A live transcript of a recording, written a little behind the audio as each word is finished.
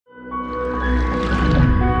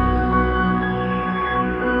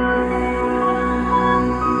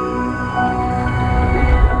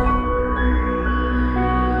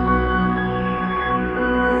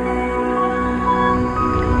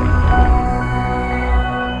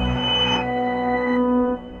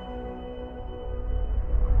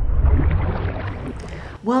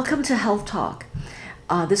Welcome to Health Talk.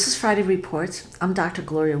 This is Friday Reports. I'm Dr.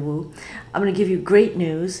 Gloria Wu. I'm going to give you great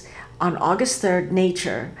news. On August 3rd,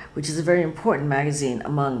 Nature, which is a very important magazine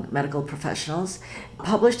among medical professionals,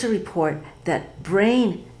 published a report that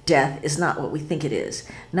brain death is not what we think it is.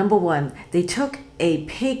 Number one, they took a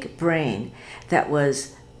pig brain that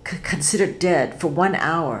was considered dead for 1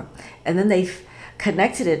 hour, and then they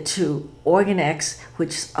connected it to Organ X,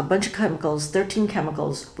 which is a bunch of chemicals, 13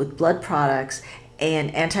 chemicals with blood products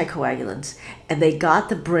and anticoagulants, and they got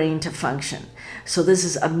the brain to function. So this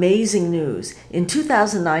is amazing news. In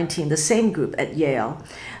 2019, the same group at Yale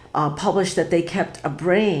published that they kept a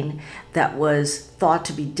brain that was thought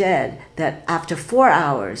to be dead, that after 4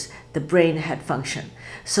 hours, the brain had function.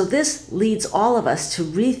 So this leads all of us to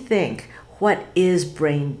rethink what is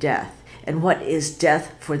brain death and what is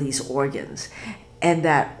death for these organs. And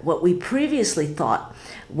that what we previously thought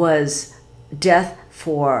was death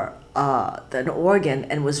for an organ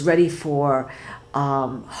and was ready for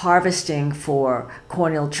harvesting for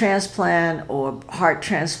corneal transplant or heart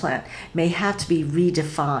transplant may have to be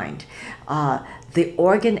redefined. The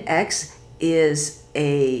Organ X is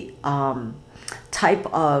a type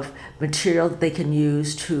of material that they can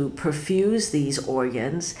use to perfuse these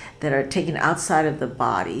organs that are taken outside of the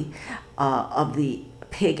body of the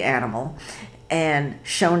pig animal and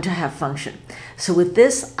shown to have function. So with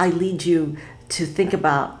this, I lead you to think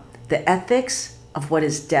about the ethics of what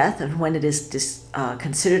is death and when it is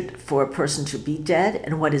considered for a person to be dead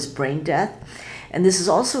and what is brain death. And this is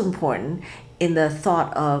also important in the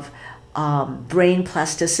thought of brain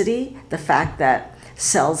plasticity, the fact that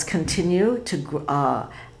cells continue to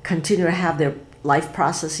have their life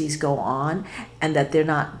processes go on and that they're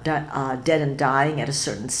not dead and dying at a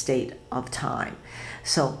certain state of time.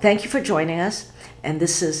 So thank you for joining us, and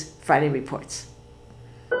this is Friday Reports.